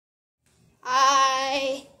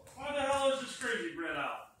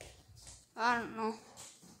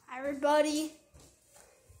Alright, buddy.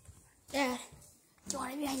 Dad, do you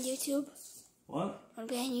want to be on YouTube? What? Want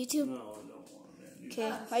to be on YouTube? No, I don't want to be on YouTube.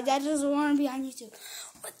 Okay, my dad doesn't want to be on YouTube.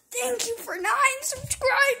 But thank you for 9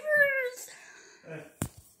 subscribers! Hey.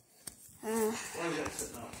 Why are you guys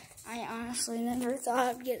sitting up? I honestly never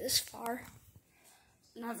thought I'd get this far.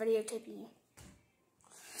 I'm not videotaping you.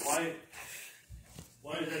 Why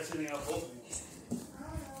is that sitting out both of you?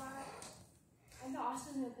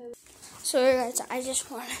 So guys, I just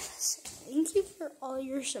wanted to say thank you for all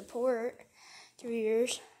your support through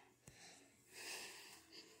years.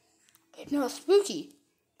 No, spooky.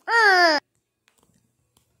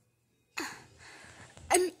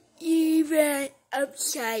 I'm even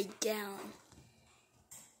upside down.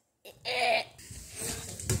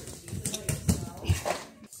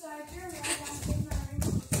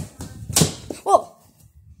 Whoa.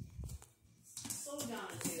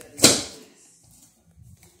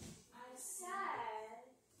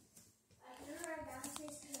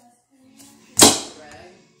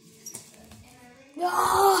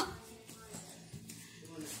 No!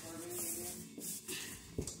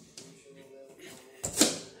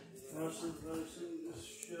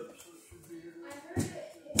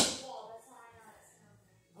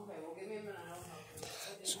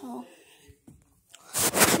 So,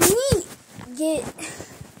 we get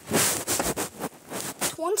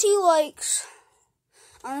 20 likes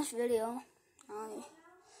on this video.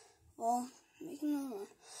 Well, make another one.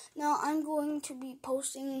 Now I'm going to be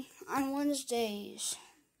posting on Wednesdays.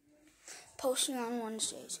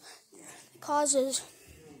 Causes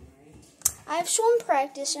I have swim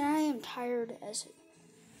practice and I am tired as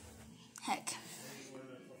heck.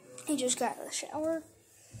 I just got out of the shower.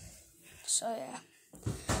 So yeah.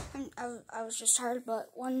 I was just tired,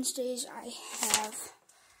 but Wednesdays I have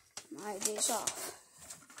my days off.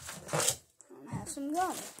 I'm gonna have some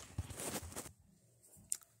gum.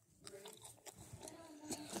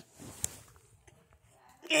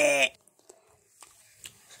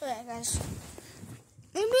 So yeah, guys,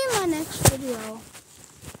 maybe in my next video,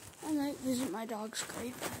 I might visit my dog's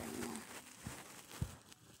grave. I don't know.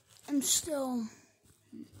 I'm still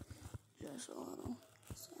just a little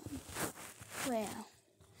sad. But yeah,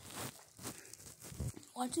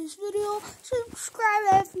 watch this video,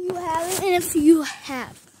 subscribe if you haven't, and if you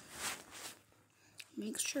have,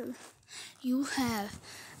 make sure you have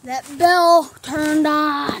that bell turned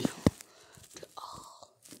on.